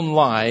my own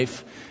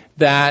life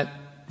that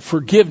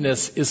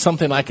forgiveness is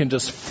something I can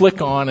just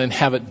flick on and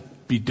have it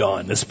be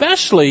done,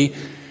 especially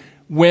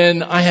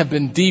when I have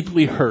been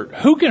deeply hurt.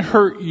 Who can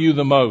hurt you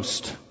the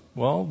most?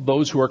 Well,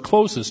 those who are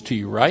closest to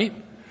you, right?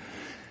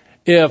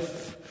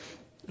 If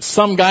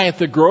some guy at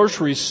the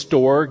grocery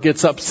store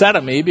gets upset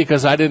at me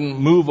because I didn't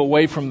move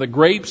away from the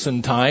grapes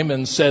in time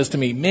and says to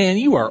me, man,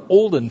 you are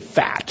old and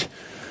fat.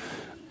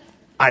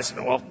 I said,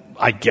 well,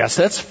 I guess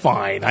that's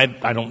fine.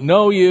 I don't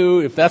know you.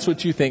 If that's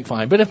what you think,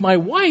 fine. But if my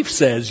wife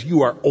says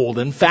you are old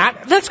and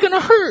fat, that's going to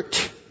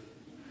hurt.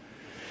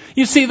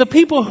 You see, the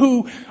people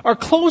who are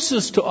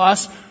closest to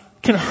us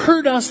can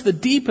hurt us the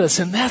deepest,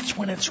 and that's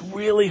when it's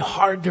really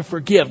hard to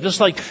forgive.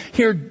 Just like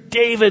here,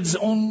 David's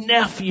own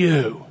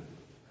nephew.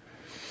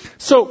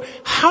 So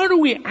how do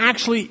we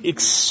actually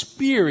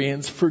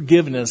experience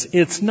forgiveness?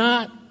 It's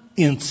not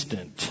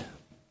instant.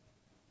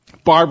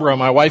 Barbara,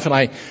 my wife, and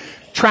I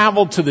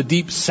traveled to the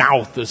Deep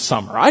South this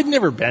summer. I'd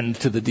never been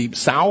to the Deep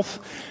South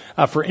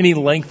for any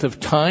length of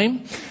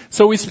time.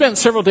 So we spent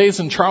several days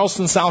in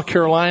Charleston, South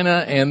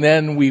Carolina, and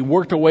then we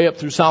worked our way up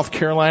through South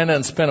Carolina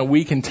and spent a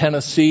week in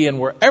Tennessee. And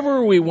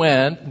wherever we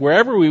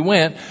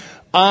went,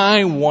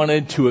 I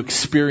wanted to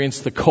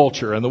experience the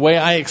culture. And the way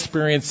I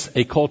experience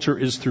a culture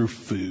is through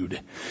food.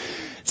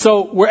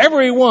 So wherever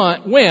we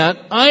went,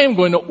 I am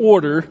going to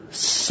order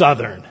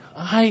Southern.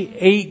 I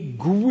ate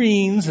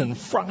greens and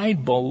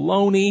fried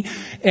bologna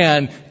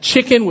and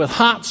chicken with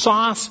hot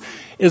sauce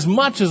as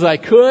much as I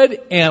could,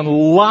 and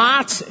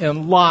lots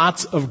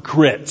of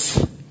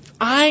grits.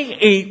 I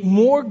ate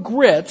more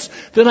grits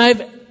than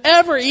I've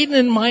ever eaten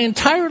in my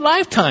entire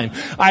lifetime.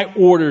 I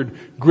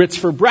ordered grits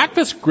for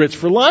breakfast, grits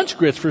for lunch,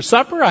 grits for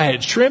supper. I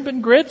had shrimp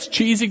and grits,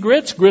 cheesy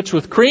grits, grits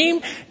with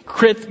cream,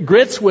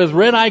 grits with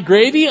red-eye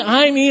gravy.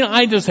 I mean,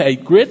 I just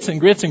ate grits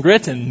and grits and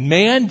grits, and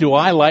man, do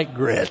I like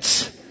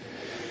grits.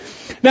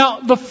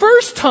 Now, the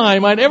first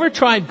time I'd ever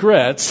tried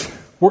grits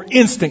were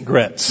instant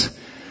grits.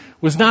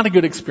 Was not a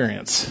good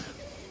experience.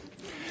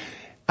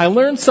 I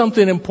learned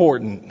something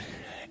important.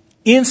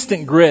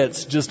 Instant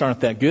grits just aren't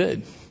that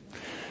good.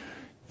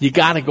 You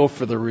gotta go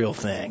for the real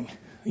thing.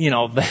 You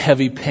know, the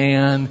heavy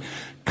pan,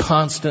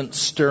 constant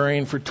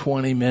stirring for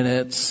 20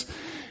 minutes.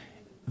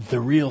 The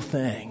real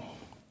thing.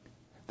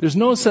 There's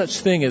no such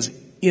thing as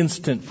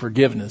instant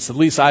forgiveness. At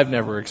least I've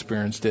never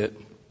experienced it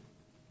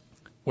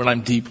when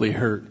I'm deeply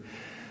hurt.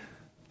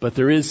 But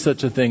there is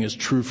such a thing as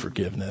true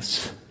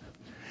forgiveness.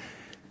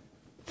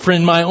 For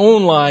in my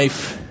own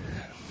life,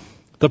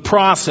 the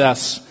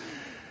process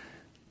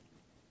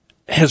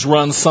has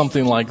run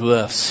something like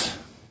this.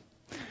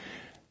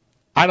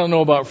 I don't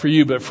know about for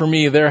you, but for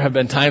me, there have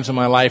been times in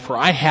my life where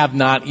I have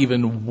not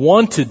even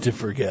wanted to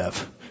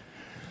forgive.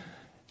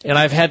 And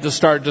I've had to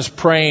start just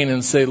praying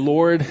and say,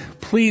 Lord,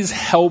 please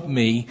help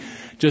me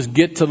just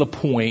get to the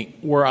point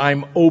where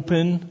I'm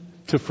open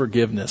to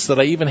forgiveness, that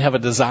I even have a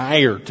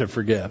desire to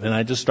forgive. And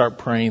I just start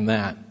praying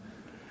that.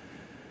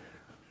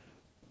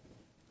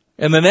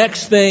 And the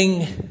next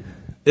thing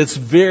that's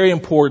very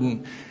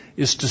important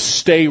is to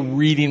stay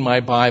reading my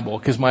Bible,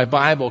 because my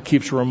Bible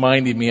keeps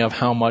reminding me of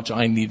how much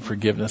I need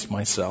forgiveness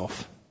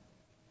myself.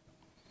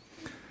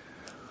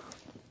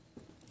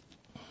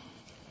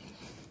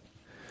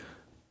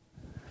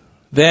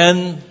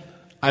 Then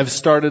I've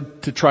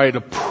started to try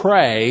to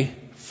pray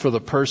for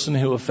the person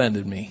who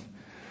offended me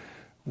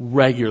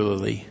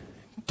regularly,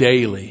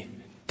 daily,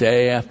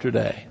 day after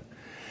day.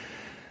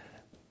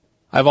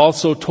 I've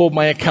also told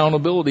my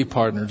accountability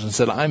partners and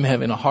said, I'm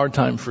having a hard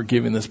time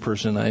forgiving this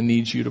person. I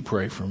need you to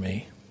pray for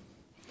me.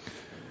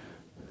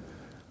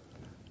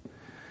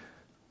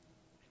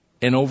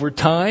 And over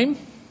time,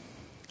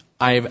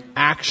 I've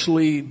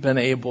actually been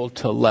able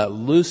to let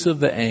loose of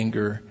the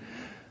anger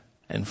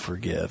and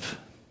forgive.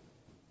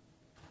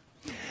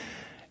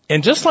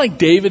 And just like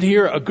David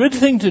here, a good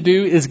thing to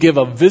do is give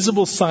a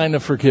visible sign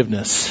of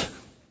forgiveness.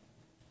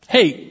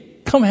 Hey,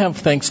 come have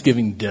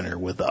Thanksgiving dinner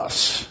with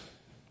us.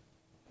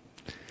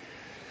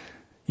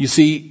 You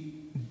see,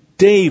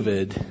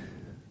 David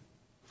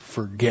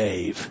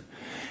forgave.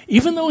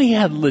 Even though he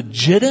had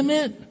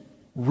legitimate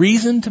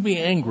reason to be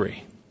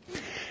angry.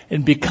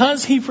 And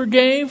because he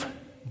forgave,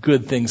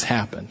 good things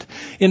happened.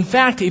 In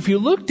fact, if you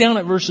look down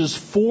at verses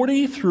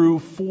 40 through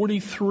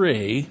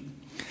 43,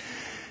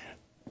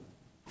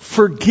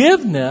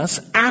 forgiveness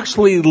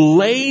actually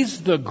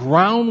lays the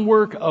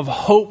groundwork of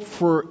hope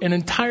for an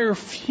entire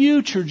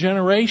future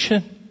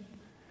generation.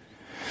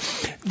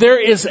 There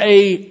is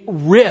a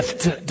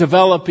rift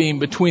developing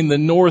between the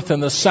north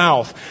and the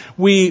south.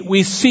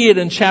 We see it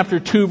in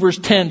chapter 2 verse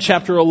 10,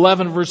 chapter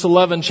 11 verse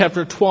 11,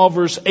 chapter 12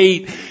 verse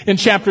 8. In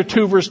chapter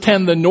 2 verse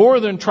 10, the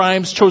northern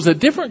tribes chose a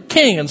different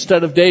king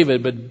instead of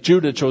David, but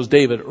Judah chose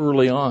David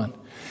early on.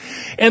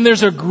 And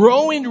there's a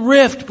growing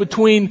rift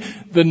between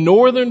the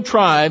northern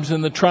tribes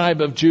and the tribe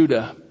of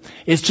Judah.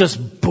 It's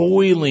just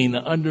boiling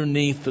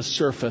underneath the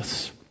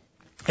surface.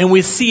 And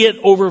we see it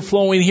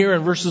overflowing here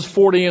in verses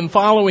 40 and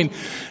following.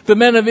 The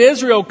men of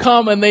Israel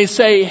come and they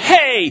say,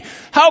 hey,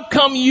 how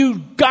come you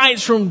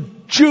guys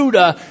from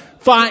Judah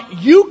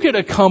thought you could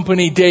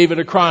accompany David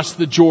across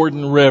the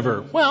Jordan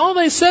River? Well,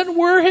 they said,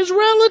 we're his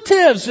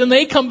relatives. And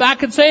they come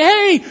back and say,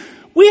 hey,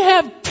 we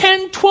have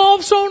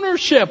 10/12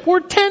 ownership. We're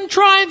 10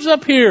 tribes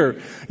up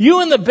here.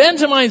 You and the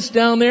Benjamites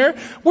down there,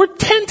 we're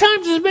 10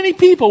 times as many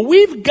people.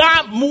 We've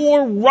got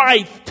more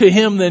right to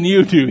him than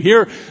you do.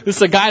 Here, this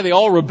is a guy they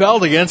all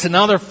rebelled against, and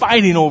now they're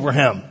fighting over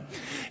him.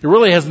 It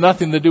really has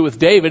nothing to do with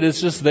David.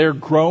 It's just they're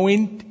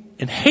growing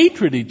in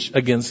hatred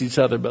against each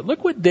other. But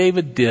look what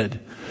David did.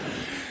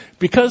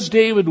 Because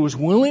David was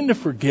willing to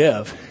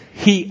forgive,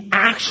 he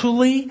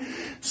actually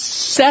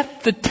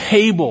set the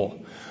table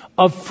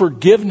of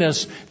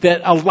forgiveness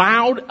that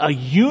allowed a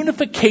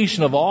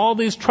unification of all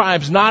these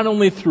tribes, not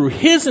only through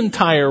his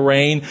entire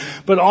reign,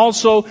 but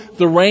also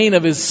the reign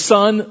of his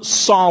son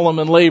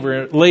Solomon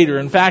later.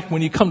 In fact,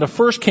 when you come to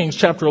 1 Kings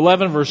chapter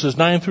 11, verses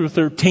 9 through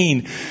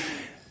 13,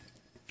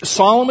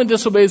 Solomon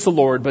disobeys the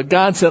Lord, but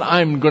God said,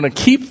 I'm going to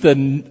keep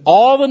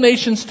all the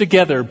nations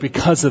together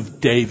because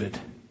of David.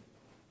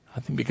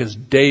 I think because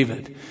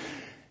David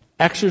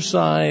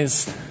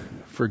exercised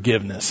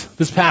forgiveness.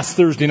 This past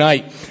Thursday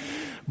night,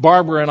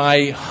 Barbara and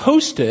I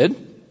hosted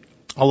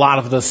a lot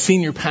of the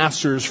senior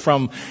pastors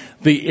from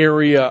the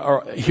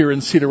area here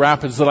in Cedar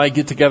Rapids that I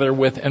get together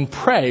with and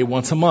pray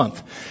once a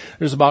month.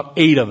 There's about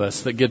 8 of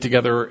us that get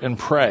together and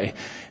pray.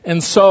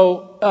 And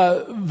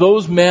so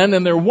those men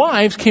and their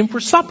wives came for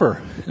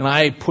supper. And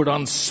I put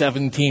on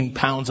 17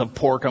 pounds of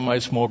pork on my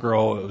smoker.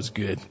 Oh, it was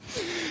good.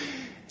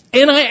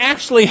 And I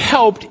actually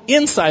helped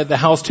inside the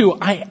house too.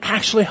 I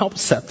actually helped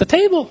set the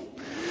table.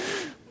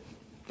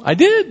 I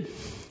did.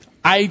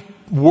 I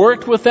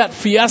worked with that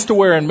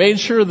Fiestaware and made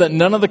sure that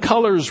none of the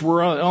colors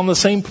were on the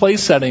same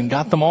place setting.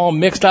 Got them all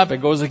mixed up.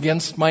 It goes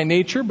against my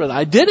nature, but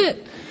I did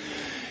it.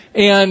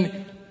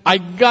 And I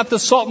got the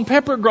salt and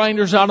pepper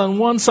grinders out on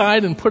one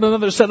side and put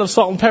another set of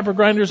salt and pepper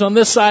grinders on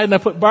this side, and I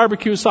put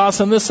barbecue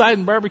sauce on this side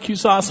and barbecue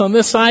sauce on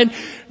this side.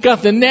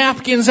 Got the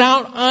napkins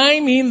out.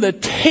 I mean, the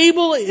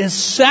table is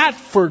set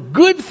for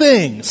good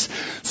things.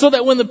 So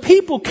that when the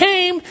people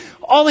came,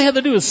 all they had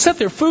to do was set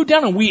their food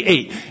down and we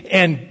ate.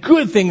 And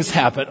good things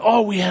happened.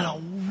 Oh, we had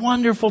a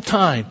wonderful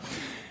time.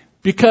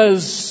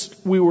 Because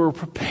we were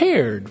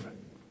prepared.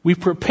 We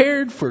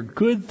prepared for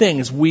good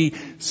things. We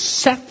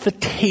set the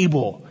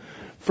table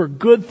for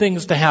good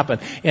things to happen.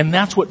 And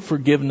that's what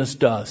forgiveness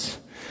does.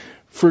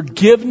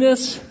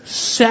 Forgiveness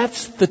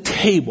sets the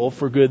table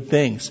for good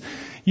things.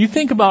 You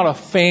think about a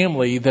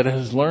family that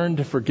has learned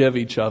to forgive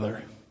each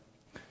other.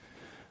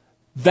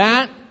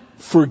 That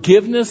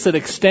forgiveness that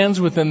extends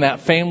within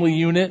that family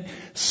unit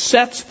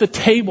sets the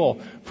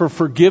table for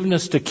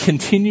forgiveness to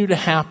continue to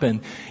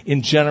happen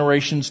in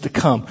generations to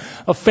come.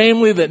 A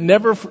family that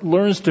never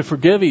learns to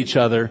forgive each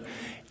other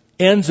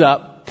ends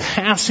up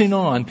passing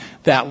on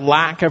that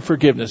lack of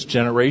forgiveness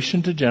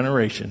generation to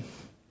generation.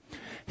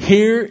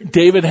 Here,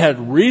 David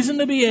had reason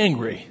to be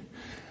angry,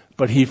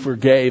 but he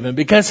forgave. And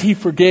because he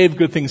forgave,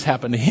 good things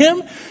happened to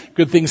him,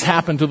 good things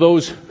happened to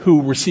those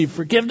who received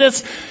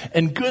forgiveness,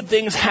 and good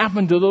things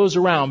happened to those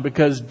around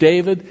because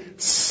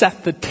David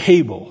set the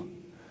table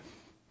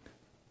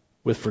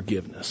with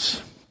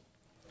forgiveness.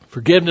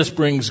 Forgiveness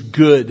brings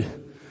good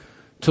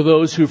to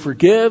those who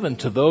forgive and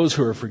to those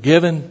who are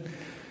forgiven,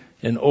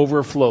 and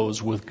overflows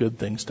with good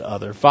things to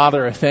others.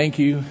 Father, I thank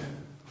you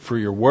for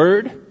your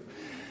word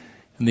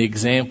and the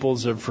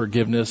examples of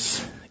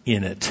forgiveness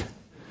in it.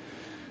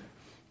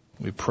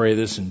 We pray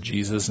this in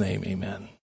Jesus' name, amen.